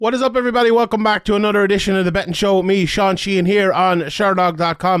What is up, everybody? Welcome back to another edition of the Betting Show with me, Sean Sheehan, here on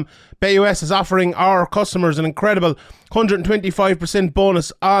Sherdog.com. BetUS is offering our customers an incredible 125%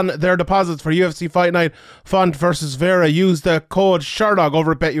 bonus on their deposits for UFC Fight Night Font versus Vera. Use the code Sherdog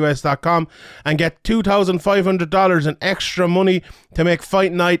over at BetUS.com and get $2,500 in extra money to make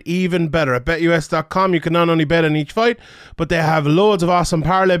Fight Night even better. At BetUS.com, you can not only bet on each fight, but they have loads of awesome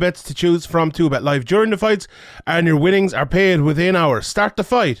parlay bets to choose from too. Bet live during the fights, and your winnings are paid within hours. Start the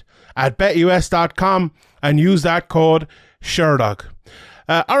fight at BetUS.com and use that code Sherdog.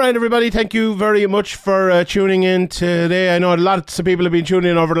 Alright, everybody, thank you very much for tuning in today. I know lots of people have been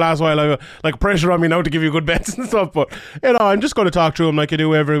tuning in over the last while. I have like pressure on me now to give you good bets and stuff, but you know, I'm just going to talk through them like I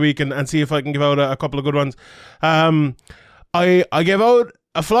do every week and see if I can give out a couple of good ones. I gave out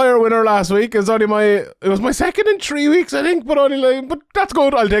a flyer winner last week. It was my second in 3 weeks, I think, but that's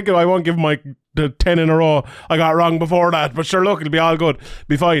good. I'll take it. I won't give the 10 in a row I got wrong before that, but sure, look, it'll be all good,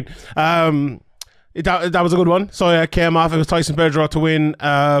 be fine. That was a good one. So I came off. It was Tyson Pedro to win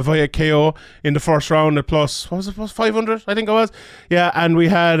via KO in the first round at plus, what was it, plus 500, I think it was. Yeah, and we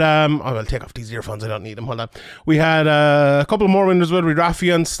had, I'll take off these earphones, I don't need them, hold on. We had a couple more winners as well, with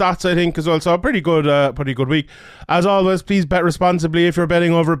Rafi and Stats, I think, as well. So a pretty good week. As always, please bet responsibly if you're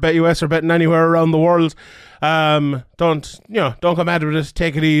betting over at BetUS or betting anywhere around the world. Don't come mad with it.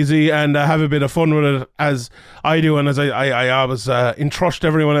 Take it easy and have a bit of fun with it, as I do, and as I always entrust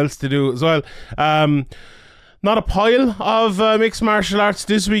everyone else to do as well. Not a pile of mixed martial arts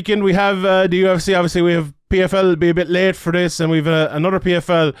this weekend. We have the UFC. Obviously, we have PFL. Will be a bit late for this, and we've another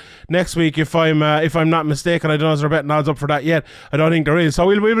PFL next week. If I'm not mistaken, I don't know if there are betting odds up for that yet. I don't think there is. So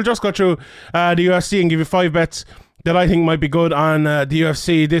we will just go through the UFC and give you 5 bets that I think might be good on the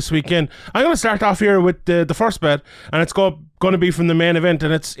UFC this weekend. I'm going to start off here with the first bet, and it's going to be from the main event,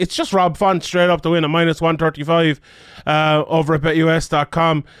 and it's just Rob Font straight up to win at minus 135 over at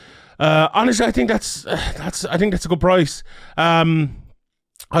BetUS.com. Honestly, I think that's a good price.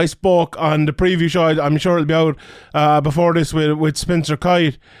 I spoke on the preview show. I'm sure it'll be out before this with Spencer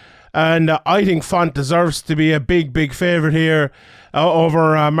Kite, and I think Font deserves to be a big favourite here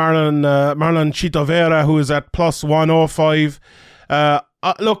over Marlon Chito Vera, who is at plus 105.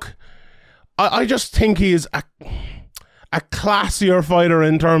 Look, I just think he is a classier fighter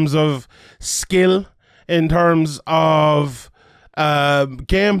in terms of skill, in terms of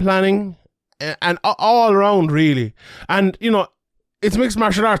game planning, and all around, really. And, you know, it's mixed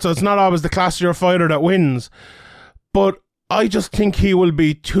martial arts, so it's not always the classier fighter that wins. But I just think he will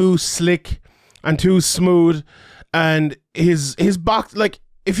be too slick and too smooth. And his box, like,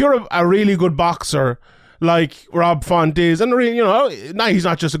 if you're a really good boxer like Rob Font is, and really, you know, now he's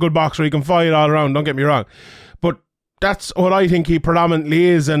not just a good boxer, he can fight all around, don't get me wrong, but that's what I think he predominantly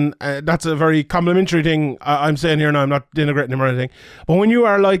is, and that's a very complimentary thing I'm saying here now. I'm not denigrating him or anything, but when you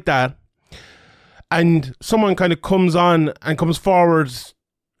are like that and someone kind of comes on and comes forward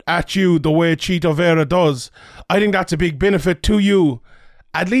at you the way Chito Vera does, I think that's a big benefit to you,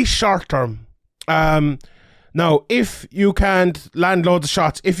 at least short term. Now, if you can't land loads of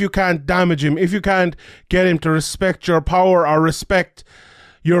shots, if you can't damage him, if you can't get him to respect your power or respect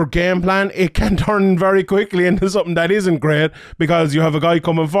your game plan, it can turn very quickly into something that isn't great, because you have a guy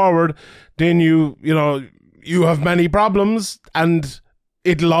coming forward, then you have many problems, and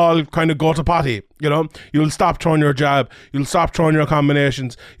it'll all kind of go to potty. You know, you'll stop throwing your jab, you'll stop throwing your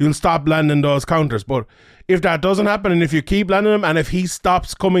combinations, you'll stop landing those counters. But if that doesn't happen, and if you keep landing them, and if he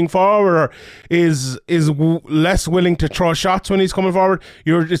stops coming forward or is less willing to throw shots when he's coming forward,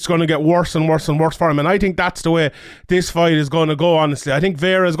 it's going to get worse and worse and worse for him. And I think that's the way this fight is going to go, honestly. I think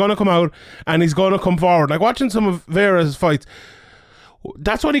Vera is going to come out and he's going to come forward. Like, watching some of Vera's fights,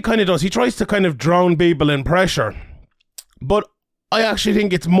 that's what he kind of does. He tries to kind of drown people in pressure. But I actually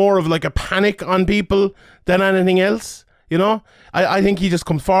think it's more of like a panic on people than anything else. You know, I think he just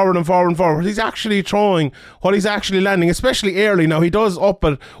comes forward and forward and forward. He's actually throwing what he's actually landing, especially early. Now, he does up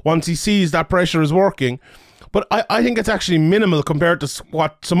it once he sees that pressure is working. But I think it's actually minimal compared to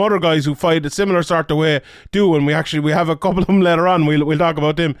what some other guys who fight a similar sort of way do. And we have a couple of them later on. We'll talk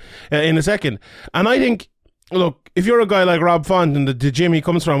about them in a second. And I think, look, if you're a guy like Rob Font and the gym he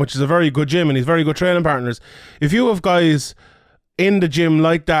comes from, which is a very good gym and he's very good training partners, if you have guys in the gym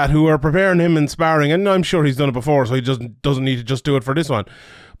like that who are preparing him in sparring, and I'm sure he's done it before, so he doesn't need to just do it for this one,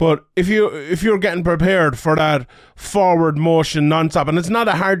 but if you're getting prepared for that forward motion non-stop, and it's not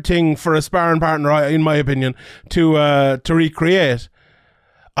a hard thing for a sparring partner, in my opinion, to recreate,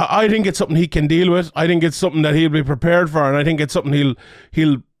 I think it's something he can deal with. I think it's something that he'll be prepared for, and I think it's something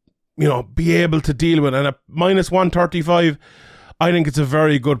he'll be able to deal with. And at minus 135, I think it's a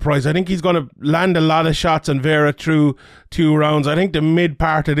very good price. I think he's going to land a lot of shots on Vera through 2 rounds. I think the mid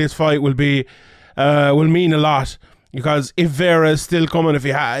part of this fight will mean a lot, because if Vera is still coming,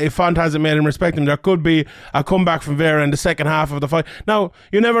 if Font hasn't made him respect him, there could be a comeback from Vera in the second half of the fight. Now,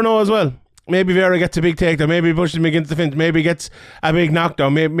 you never know as well. Maybe Vera gets a big takedown. Maybe he pushes him against the fence. Maybe he gets a big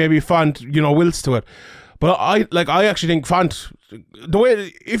knockdown. Maybe Font, wilts to it. But I actually think Font,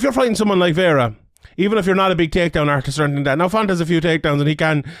 if you're fighting someone like Vera, even if you're not a big takedown artist or anything like that. Now, Font has a few takedowns and he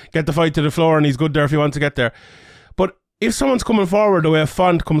can get the fight to the floor and he's good there if he wants to get there. But if someone's coming forward the way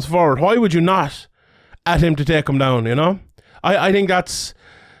Font comes forward, why would you not at him to take him down, I think that's...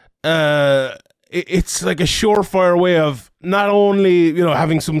 it's like a surefire way of not only,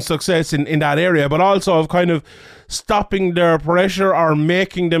 having some success in that area, but also of kind of stopping their pressure or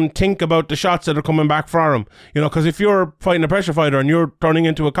making them think about the shots that are coming back for them. Because if you're fighting a pressure fighter and you're turning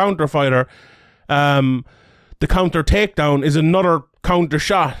into a counter fighter, the counter takedown is another counter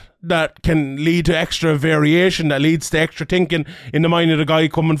shot that can lead to extra variation, that leads to extra thinking in the mind of the guy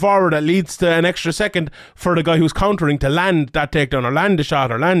coming forward, that leads to an extra second for the guy who's countering to land that takedown or land the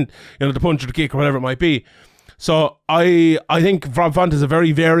shot or land, the punch or the kick or whatever it might be. So I think Rob Font is a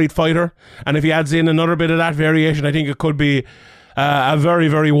very varied fighter, and if he adds in another bit of that variation, I think it could be a very,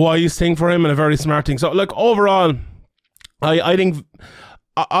 very wise thing for him and a very smart thing. So look, overall, I think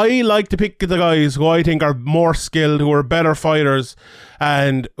I like to pick the guys who I think are more skilled, who are better fighters,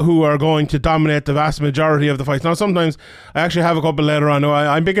 and who are going to dominate the vast majority of the fights. Now, sometimes I actually have a couple later on.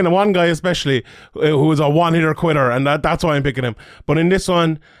 I'm picking one guy especially who is a one-hitter quitter, and that's why I'm picking him. But in this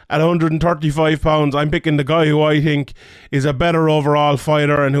one, at 135 pounds, I'm picking the guy who I think is a better overall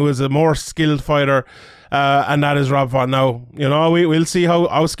fighter and who is a more skilled fighter, and that is Rob Font. Now, we'll see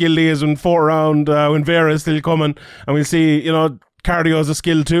how skilled he is in 4th round when Vera is still coming, and we'll see, cardio is a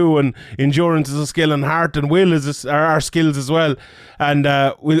skill too, and endurance is a skill, and heart and will are skills as well. And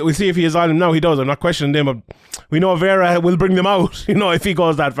we'll see if he is on him. Now, he does. I'm not questioning him, but we know Vera will bring them out, if he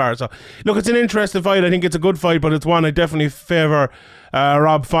goes that far. So, look, it's an interesting fight. I think it's a good fight, but it's one I definitely favour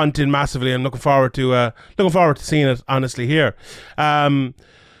Rob Font in massively. I'm looking forward to seeing it, honestly, here. Right,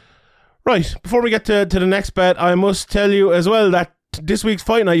 before we get to the next bet, I must tell you as well that this week's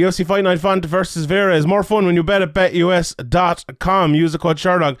fight night, UFC Fight Night Font versus Vera, is more fun when you bet at betus.com. Use the code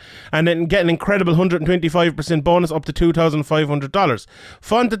SHERDOG and then get an incredible 125% bonus up to $2,500.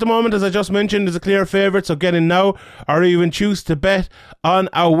 Font at the moment, as I just mentioned, is a clear favourite, so get in now, or even choose to bet on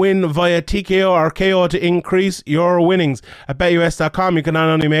a win via TKO or KO to increase your winnings. At betus.com, you can not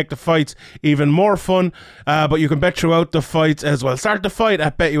only make the fights even more fun, but you can bet throughout the fights as well. Start the fight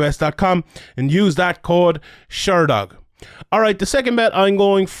at betus.com and use that code SHERDOG. Alright, the second bet I'm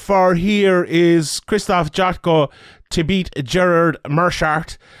going for here is Krzysztof Jotko to beat Gerard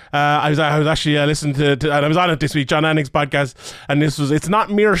Meerschaert. I was actually listening to and I was on it this week, John Anning's podcast, and it's not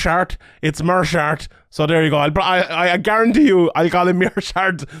Meerschaert, it's Meerschaert. So there you go. I guarantee you I'll call him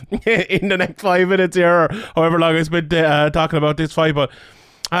Meerschaert in the next 5 minutes here, or however long I spent talking about this fight. But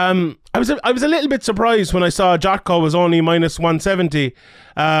I was a little bit surprised when I saw Jotko was only minus 170.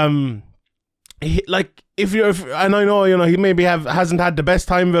 And I know, he maybe hasn't had the best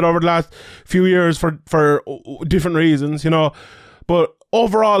time of it over the last few years for different reasons, but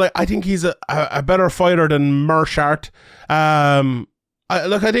overall, I think he's a better fighter than Meerschaert. I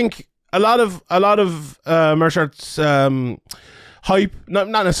think a lot of Meerschaert's hype, not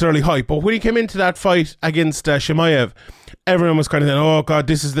necessarily hype, but when he came into that fight against Chimaev, everyone was kind of saying, oh God,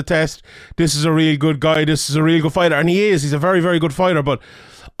 this is the test, this is a real good guy, this is a real good fighter, and he's a very, very good fighter, but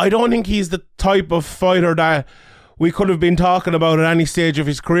I don't think he's the type of fighter that we could have been talking about at any stage of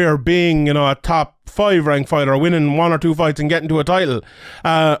his career being, a top 5 ranked fighter, winning 1 or 2 fights and getting to a title.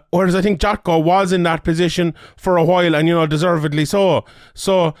 Whereas I think Jotko was in that position for a while, and, deservedly so.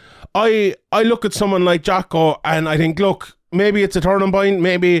 So I look at someone like Jotko and I think, look, maybe it's a turning point,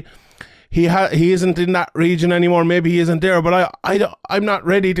 maybe he isn't in that region anymore, maybe he isn't there, but I'm not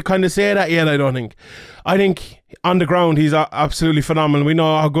ready to kind of say that yet, I don't think. I think on the ground he's absolutely phenomenal. We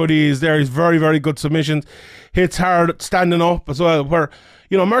know how good he is there. He's very, very good submissions, hits hard standing up as well, where,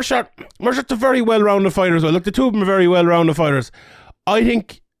 Meerschaert's a very well-rounded fighter as well. Look, the two of them are very well-rounded fighters. I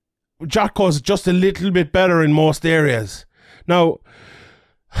think Jotko's just a little bit better in most areas. Now,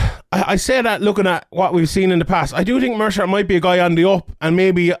 I say that looking at what we've seen in the past. I do think Meerschaert might be a guy on the up, and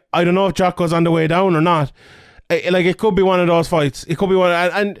maybe, I don't know if Jotko's on the way down or not. It could be one of those fights. It could be one,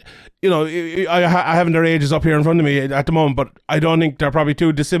 and I haven't their ages up here in front of me at the moment, but I don't think they're probably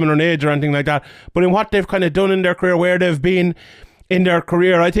too dissimilar in age or anything like that. But in what they've kind of done in their career, where they've been in their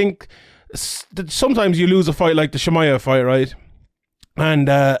career, I think sometimes you lose a fight like the Chimaev fight, right?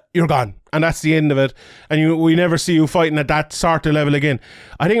 and you're gone. And that's the end of it. And we never see you fighting at that sort of level again.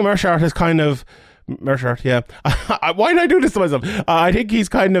 I think Meerschaert is kind of... Meerschaert, yeah. Why did I do this to myself? I think he's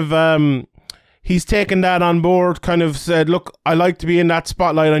kind of... he's taken that on board, kind of said, look, I like to be in that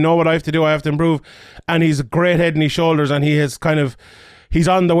spotlight. I know what I have to do. I have to improve. And he's a great head in his shoulders, and he has kind of... He's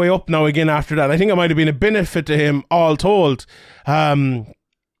on the way up now again after that. I think it might have been a benefit to him, all told. And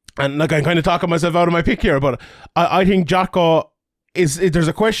like, I'm kind of talking myself out of my pick here, but I think Jocko... there's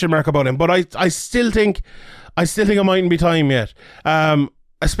a question mark about him, but I still think it mightn't be time yet.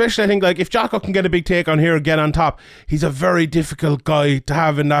 Especially I think like if Jocko can get a big take on here, get on top, he's a very difficult guy to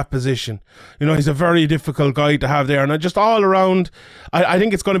have in that position. You know, he's a very difficult guy to have there, and just all around, I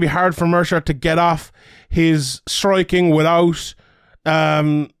think it's going to be hard for Meerschaert to get off his striking without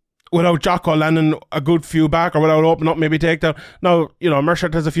Jocko landing a good few back, or without opening up maybe takedown. Now, you know,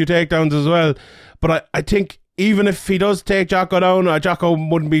 Meerschaert has a few takedowns as well, but I think even if he does take Jocko down, Jocko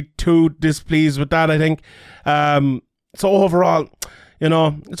wouldn't be too displeased with that, I think. So overall, you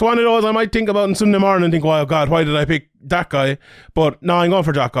know, it's one of those I might think about on Sunday morning and think, oh God, why did I pick that guy? But no, I'm going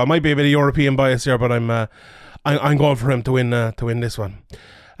for Jocko. Might be a bit of European bias here, but I'm going for him to win this one.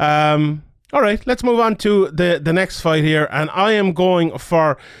 All right, let's move on to the next fight here, and I am going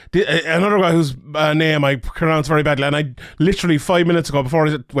for another guy whose name I pronounce very badly, and I literally 15 minutes ago, before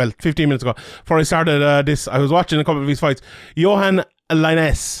I started this, I was watching a couple of these fights. Johan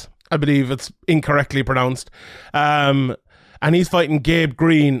Lainez, I believe it's incorrectly pronounced, and he's fighting Gabe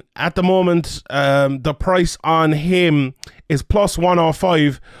Green. At the moment, the price on him is plus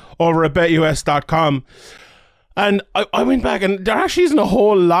 105 over at betus.com. And I went back, and there actually isn't a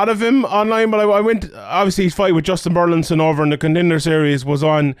whole lot of him online, but I went, obviously his fight with Justin Burlinson over in the Contender Series was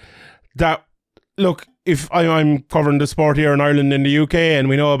on that. Look, if I'm covering the sport here in Ireland and the UK, and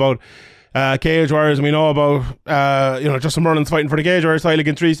we know about Cage Warriors, and we know about Justin Burlinson's fighting for the Cage Warriors title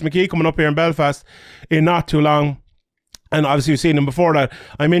against Reece McKee coming up here in Belfast in not too long, and obviously we've seen him before that.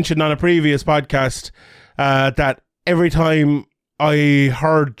 I mentioned on a previous podcast that every time I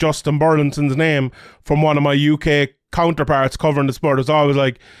heard Justin Burlinson's name from one of my UK counterparts covering the sport, it was always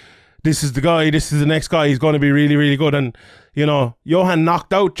like, this is the guy, this is the next guy, he's going to be really, really good. And, you know, Johan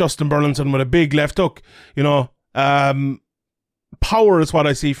knocked out Justin Burlinson with a big left hook. You know, power is what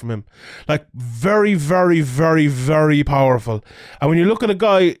I see from him. Like, very, very, very, very powerful. And when you look at a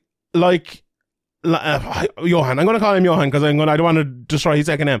guy like Johan, I'm going to call him Johan because I don't want to destroy his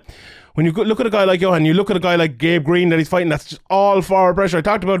second name. When you look at a guy like Johan, you look at a guy like Gabe Green that he's fighting, that's just all forward pressure. I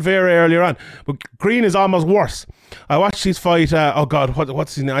talked about Vera earlier on, but Green is almost worse. I watched his fight,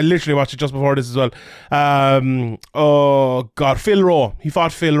 what's his name? I literally watched it just before this as well. Phil Rowe. He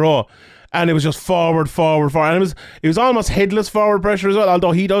fought Phil Rowe, and it was just forward. And it was almost headless forward pressure as well,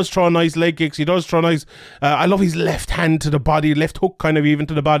 although he does throw nice leg kicks. He does throw nice, I love his left hand to the body, left hook kind of even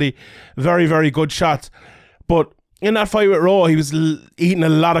to the body. Very, very good shots. But in that fight with Rowe, he was eating a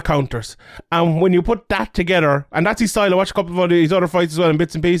lot of counters. And when you put that together, and that's his style, I watched a couple of his other fights as well in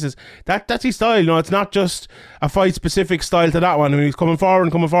bits and pieces. That's his style, you know, it's not just a fight-specific style to that one. I mean, he's coming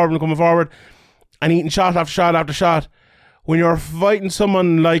forward, and eating shot after shot after shot. When you're fighting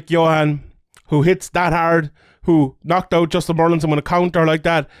someone like Johan, who hits that hard, who knocked out Justin Burlinson with a counter like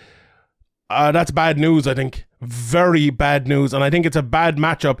that, that's bad news, I think. Very bad news, and I think it's a bad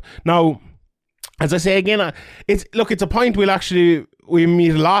matchup. Now, as I say again, it's a point we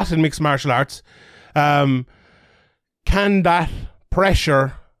meet a lot in mixed martial arts. Can that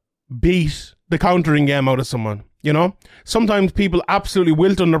pressure beat the countering game out of someone? You know, sometimes people absolutely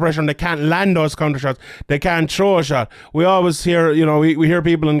wilt under pressure and they can't land those counter shots. They can't throw a shot. We always hear, you know, we hear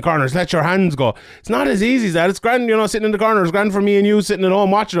people in corners, let your hands go. It's not as easy as that. It's grand, you know, sitting in the corner. It's grand for me and you sitting at home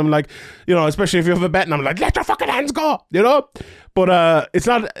watching them, like, you know, especially if you have a bet and I'm like, let your fucking hands go, you know. But it's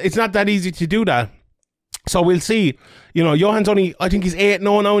not that easy to do that. So we'll see. You know, Johan's only, I think he's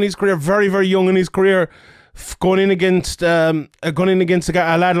 8-0 now in his career, very, very young in his career. Going in against a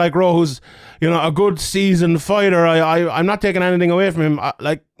lad like Rowe, who's, you know, a good seasoned fighter. I'm not taking anything away from him.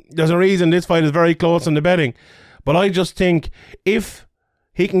 There's a reason this fight is very close in the betting, but I just think if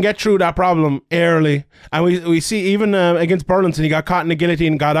he can get through that problem early, and we see even against Burlinson, he got caught in the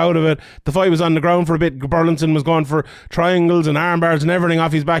guillotine, got out of it. The fight was on the ground for a bit. Burlinson was going for triangles and arm bars and everything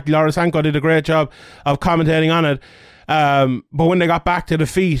off his back. Laura Sanko did a great job of commentating on it. But when they got back to the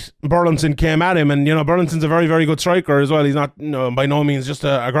feet, Burlinson came at him, and, you know, Burlinson's a very, very good striker as well. He's not, you know, by no means just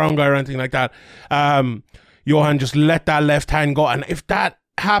a ground guy or anything like that. Johan just let that left hand go, and if that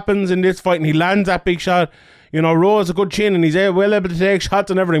happens in this fight and he lands that big shot, you know, Rowe has a good chin and he's well able to take shots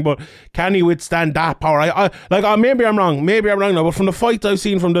and everything, but can he withstand that power? Maybe I'm wrong now, but from the fights I've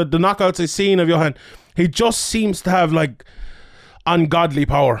seen, from the knockouts I've seen of Johan, he just seems to have, like, ungodly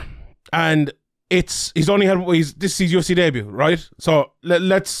power. And this is his UFC debut, right? So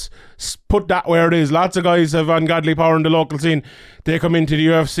let's put that where it is. Lots of guys have ungodly power in the local scene. They come into the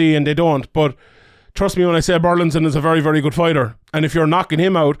UFC and they don't. But trust me when I say Burlinson is a very, very good fighter. And if you're knocking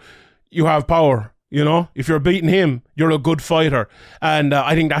him out, you have power. You know, if you're beating him, you're a good fighter. And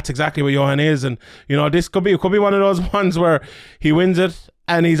I think that's exactly what Johan is. And, you know, this could be one of those ones where he wins it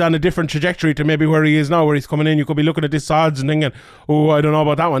and he's on a different trajectory to maybe where he is now, where he's coming in. You could be looking at this odds and thinking, oh, I don't know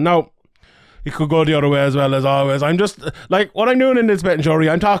about that one. Now, it could go the other way as well, as always. I'm just, like, what I'm doing in this betting show,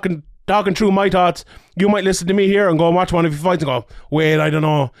 I'm talking through my thoughts. You might listen to me here and go and watch one of his fights and go, wait, I don't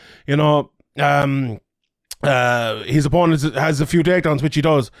know. You know, his opponent has a few takedowns, which he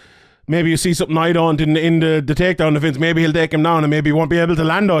does. Maybe you see something I don't in the takedown defense. Maybe he'll take him down and maybe he won't be able to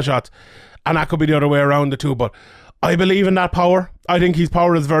land those shots. And that could be the other way around the two. But I believe in that power. I think his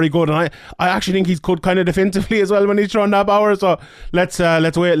power is very good. And I actually think he's good kind of defensively as well when he's throwing that power. So let's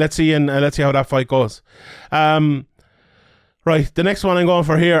wait, let's see how that fight goes. Right, the next one I'm going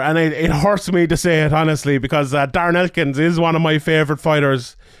for here, and it hurts me to say it, honestly, because Darren Elkins is one of my favourite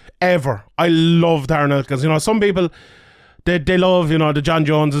fighters ever. I love Darren Elkins. You know, some people... They love, you know, the John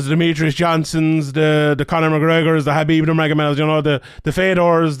Joneses, the Demetrius Johnsons, the Conor McGregors, the Habib Nurmagomedovs, you know, the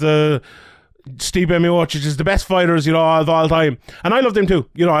Fedors, the Steve Miocic is the best fighters, you know, of all time. And I love them too.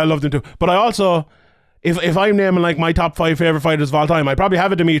 You know, I love them too. But I also, if I'm naming like my top 5 favourite fighters of all time, I probably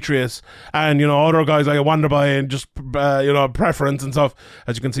have a Demetrius and, you know, other guys like a Wonderboy and just, you know, preference and stuff,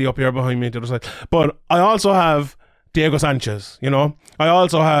 as you can see up here behind me to the other side. But I also have Diego Sanchez, you know. I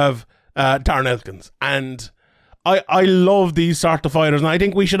also have Darren Elkins. And I love these sort of fighters, and I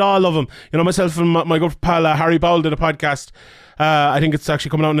think we should all love them. You know, myself and my good pal Harry Powell did a podcast. I think it's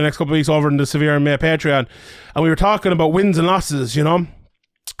actually coming out in the next couple of weeks over in the Severe and May Patreon, and we were talking about wins and losses, you know,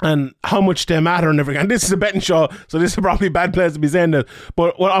 and how much they matter and everything. And this is a betting show, so this is probably a bad place to be saying this.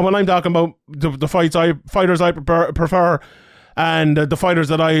 But when I'm talking about the fighters I prefer, and the fighters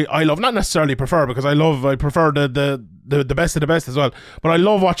that I love, not necessarily prefer, because I prefer the best of the best as well, but I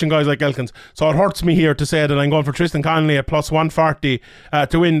love watching guys like Elkins. So it hurts me here to say that I'm going for Tristan Connolly at plus 140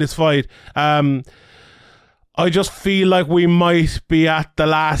 to win this fight. I just feel like we might be at the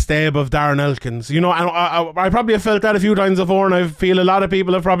last ebb of Darren Elkins, you know. And I probably have felt that a few times before, and I feel a lot of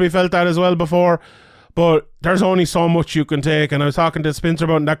people have probably felt that as well before. But there's only so much you can take, and I was talking to Spencer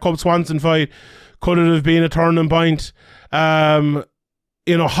about that Cub Swanson fight. Could it have been a turning point?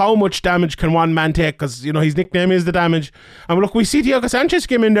 You know, how much damage can one man take? Because, you know, his nickname is The Damage. And look, we see Diego Sanchez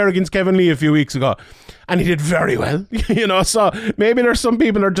came in there against Kevin Lee a few weeks ago, and he did very well. You know, so maybe there's some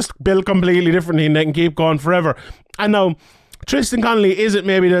people that are just built completely differently and they can keep going forever. And now, Tristan Connolly isn't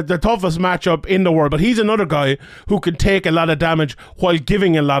maybe the toughest matchup in the world, but he's another guy who can take a lot of damage while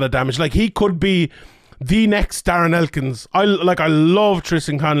giving a lot of damage. Like, he could be the next Darren Elkins. I love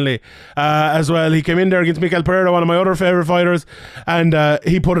Tristan Connolly as well. He came in there against Miguel Pereira, one of my other favourite fighters, and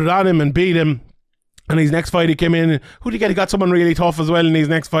he put it on him and beat him. And his next fight, he came in. Who did he get? He got someone really tough as well in his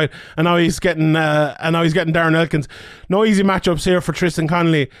next fight. And now he's getting Darren Elkins. No easy matchups here for Tristan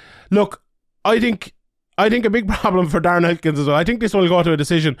Connolly. Look, I think a big problem for Darren Elkins as well. I think this will go to a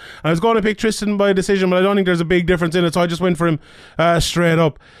decision. I was going to pick Tristan by a decision, but I don't think there's a big difference in it, so I just went for him straight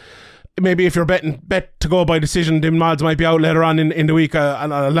up. Maybe if you're bet to go by decision, them odds might be out later on in the week,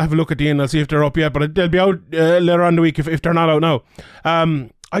 and I'll have a look at the end. I'll see if they're up yet, but they'll be out later on in the week if they're not out now.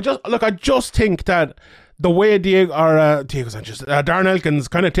 I just think that the way Darren Elkins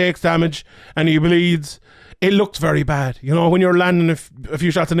kind of takes damage and he bleeds, it looks very bad. You know, when you're landing a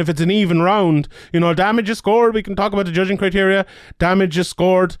few shots, and if it's an even round, you know, damage is scored. We can talk about the judging criteria. Damage is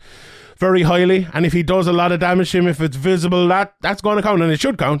scored very highly, and if he does a lot of damage to him, if it's visible, that's going to count, and it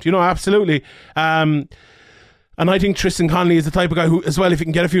should count, you know, absolutely. And I think Tristan Connolly is the type of guy who, as well, if he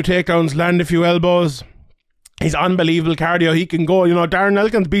can get a few takedowns, land a few elbows, he's unbelievable cardio, he can go, you know. Darren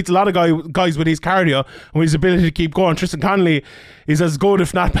Elkins beats a lot of guys with his cardio and with his ability to keep going. Tristan Connolly is as good,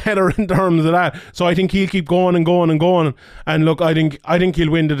 if not better, in terms of that, so I think he'll keep going and going and going, and look, I think he'll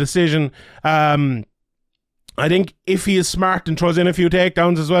win the decision. I think if he is smart and throws in a few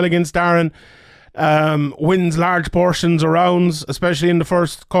takedowns as well against Darren, wins large portions of rounds, especially in the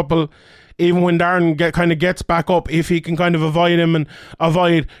first couple, even when Darren gets back up, if he can kind of avoid him and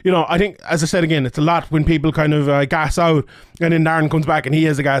avoid, you know, I think, as I said again, it's a lot when people kind of gas out and then Darren comes back and he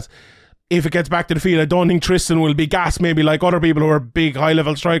has a gas. If it gets back to the field, I don't think Tristan will be gassed maybe like other people who are big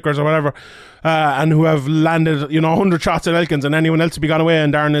high-level strikers or whatever, and who have landed, you know, 100 shots at Elkins, and anyone else will be gone away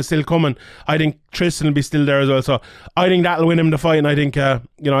and Darren is still coming. I think Tristan will be still there as well, so I think that'll win him the fight, and I think, you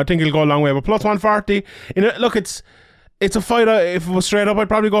know, I think he'll go a long way. But plus 140, look, it's it's a fight. If it was straight up, I'd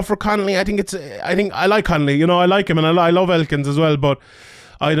probably go for Connolly. I think I like Connolly. You know, I like him, and I love Elkins as well. But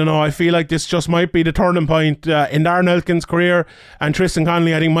I don't know. I feel like this just might be the turning point in Darren Elkins' career, and Tristan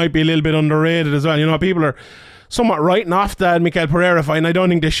Connolly, I think, might be a little bit underrated as well. You know, people are somewhat writing off that Mikael Pereira fight, and I don't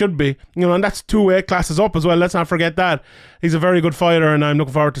think they should be. You know, and that's 2 weight classes up as well. Let's not forget that. He's a very good fighter, and I'm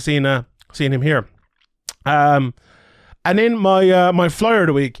looking forward to seeing him here. And then my flyer of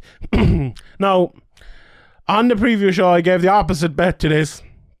the week. Now, on the preview show, I gave the opposite bet to this,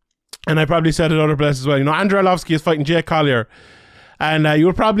 and I probably said it other places as well. You know, Andrei Arlovski is fighting Jake Collier, and you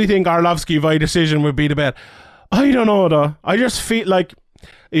would probably think Arlovski by decision would be the bet. I don't know though. I just feel like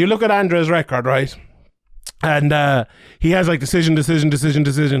you look at Andrei's record, right? And he has like decision,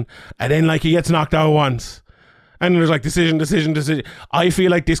 and then like he gets knocked out once, and there's like decision. I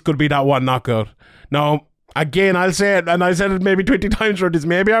feel like this could be that one knockout. Now, again, I'll say it, and I said it maybe 20 times for this.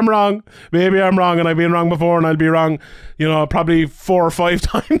 Maybe I'm wrong, and I've been wrong before, and I'll be wrong, you know, probably 4 or 5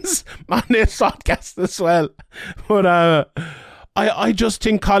 times on this podcast as well. But I just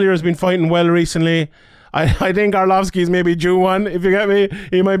think Collier has been fighting well recently. I think Arlovski's maybe due one, if you get me.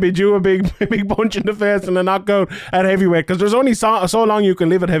 He might be due a big punch in the face and a knockout at heavyweight, because there's only so long you can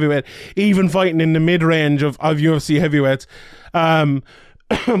live at heavyweight, even fighting in the mid-range of UFC heavyweights.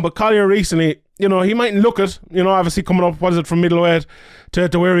 But Collier recently, you know, he mightn't look it, you know, obviously coming up, what is it, from middleweight to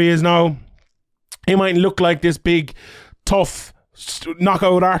where he is now. He mightn't look like this big, tough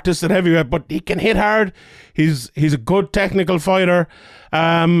knockout artist at heavyweight, but he can hit hard. He's a good technical fighter.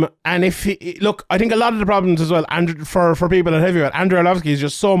 And if he, look, I think a lot of the problems as well, and for people at heavyweight, Andrei Arlovski is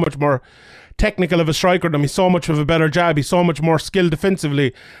just so much more technical of a striker than him. He's so much of a better jab. He's so much more skilled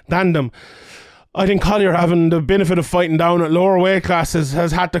defensively than them. I think Collier, having the benefit of fighting down at lower weight classes,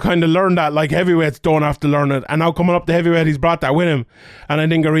 has had to kind of learn that, like heavyweights don't have to learn it. And now coming up to heavyweight, he's brought that with him, and I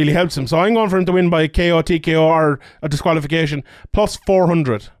think it really helps him. So I'm going for him to win by KO, TKO, or a disqualification, plus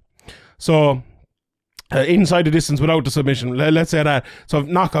 400. So inside the distance without the submission, let's say that. So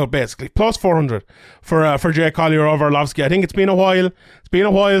knockout basically, plus 400 for Jay Collier over Arlovski. I think it's been a while. It's been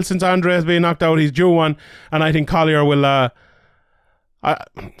a while since Andrei has been knocked out. He's due one, and I think Collier will.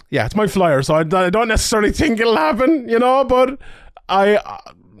 Yeah, it's my flyer, so I don't necessarily think it'll happen, you know, but I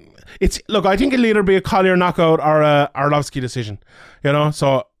think it'll either be a Collier knockout or a Arlovski decision, you know.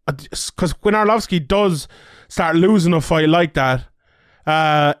 So because when Arlovski does start losing a fight like that,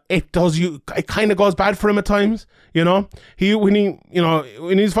 it kind of goes bad for him at times, you know.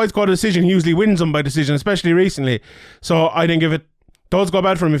 When his fights go to decision, he usually wins them by decision, especially recently. So I think if it does go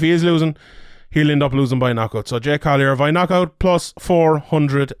bad for him, if he is losing, he'll end up losing by knockout. So Jay Collier by knockout, plus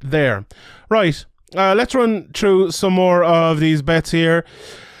 400 there. Right, let's run through some more of these bets here.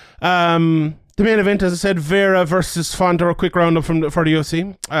 The main event, as I said, Vera versus Font, or a quick roundup for the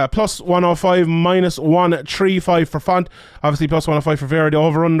UFC. Plus 105, minus 135 for Font. Obviously plus 105 for Vera, the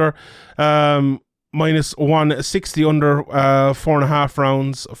over-under. Minus 160 under 4.5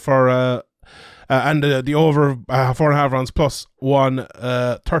 rounds for... and the over 4.5 rounds plus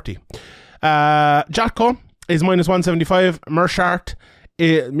 130. Jatko is minus 175. Meerschaert,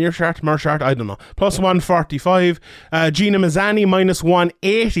 I don't know, plus 145. Gina Mazzani minus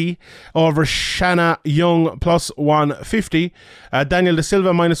 180 over Shanna Young, plus 150. Daniel De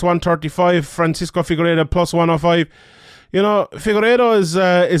Silva minus 135. Francisco Figueiredo plus 105. You know, Figueiredo is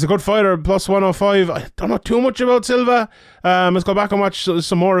a good fighter, plus 105. I don't know too much about Silva. Let's go back and watch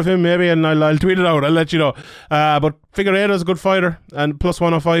some more of him maybe, and I'll tweet it out. I'll let you know. But Figueiredo is a good fighter, and plus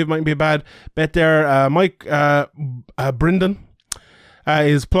 105 mightn't be a bad bet there. Mike Brendan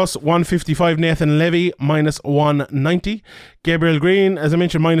is plus 155. Nathan Levy minus 190. Gabriel Green, as I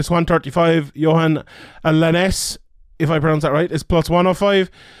mentioned, minus 135. Johan Lanes, if I pronounce that right, is plus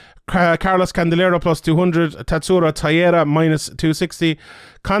 105. Carlos Candelero plus 200. Tatsuro Taira minus 260.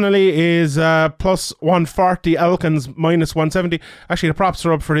 Connolly is plus 140. Elkins minus 170. Actually, the props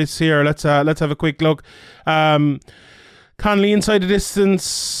are up for this here. Let's have a quick look. Connolly inside the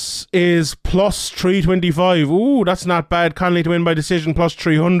distance is plus 325. Ooh, that's not bad. Connolly to win by decision, plus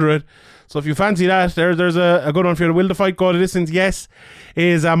 300. So if you fancy that, there's a good one for you. Will the fight go to distance? Yes,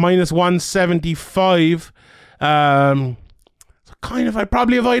 is minus 175. I'd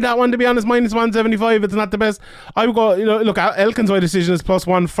probably avoid that one, to be honest. Minus 175, it's not the best. I would go, look, Elkins by decision is plus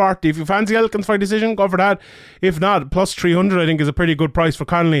 140. If you fancy Elkins by decision, go for that. If not, plus 300 I think is a pretty good price for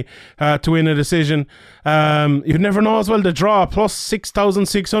Connolly to win a decision. You never know as well, the draw, plus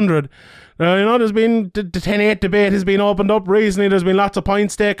 6,600. There's been the 10-8 debate has been opened up recently. There's been lots of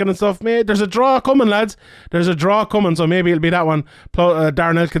points taken and stuff. Mate, there's a draw coming, lads. There's a draw coming, so maybe it'll be that one.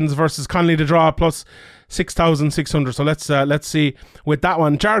 Darren Elkins versus Connolly, the draw, plus 6,600. So let's see with that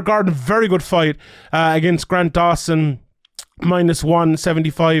one. Jared Gordon, very good fight against Grant Dawson. minus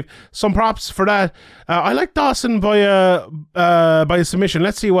 175. Some props for that. I like Dawson by a submission.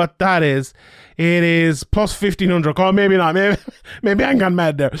 Let's see what that is. It is plus 1500. Oh, maybe not. Maybe I gone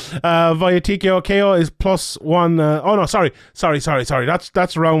mad there. Via TKO KO is plus one. Oh no, sorry.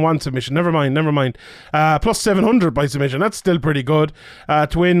 That's round one submission. Never mind. Plus 700 by submission. That's still pretty good.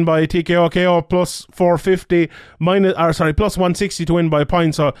 To win by TKO KO plus 450 plus 160 to win by a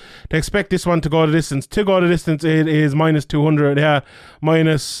point. So to expect this one to go the distance. To go the distance, it is minus 200. Yeah,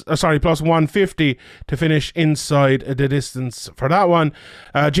 plus 150 to finish inside the distance for that one.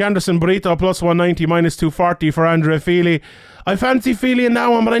 Janderson Burrito plus 190, minus 240 for Andrea Feely. I fancy Feely in that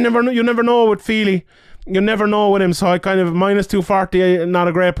one, but you never know with Feely. You never know with him, so I kind of minus 240, not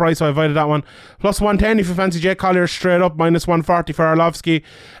a great price, so I avoided that one. Plus 110 if you fancy Jake Collier straight up, minus 140 for Arlovsky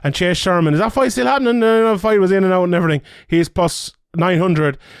and Chase Sherman. Is that fight still happening? The fight was in and out and everything. He's plus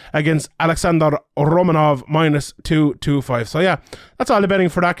 900 against Alexander Romanov, minus 225. So yeah, that's all the betting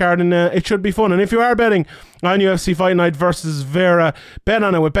for that card, and it should be fun. And if you are betting on UFC Fight Night versus Vera, bet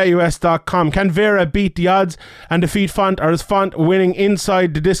on it with BetUS.com. Can Vera beat the odds and defeat Font, or is Font winning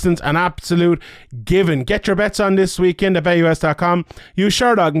inside the distance? An absolute given. Get your bets on this weekend at BetUS.com. Use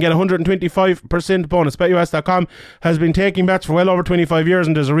ShareDog and get 125% bonus. BetUS.com has been taking bets for well over 25 years,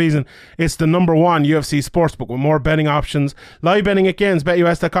 and there's a reason. It's the number one UFC sportsbook with more betting options. Live betting against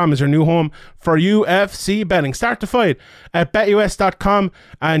BetUS.com is your new home for UFC betting. Start the fight at BetUS.com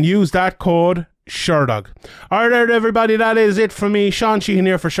and use that code ShareDog. Alright everybody, that is it from me, Sean Sheehan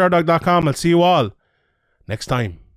here for ShareDog.com. I'll see you all next time.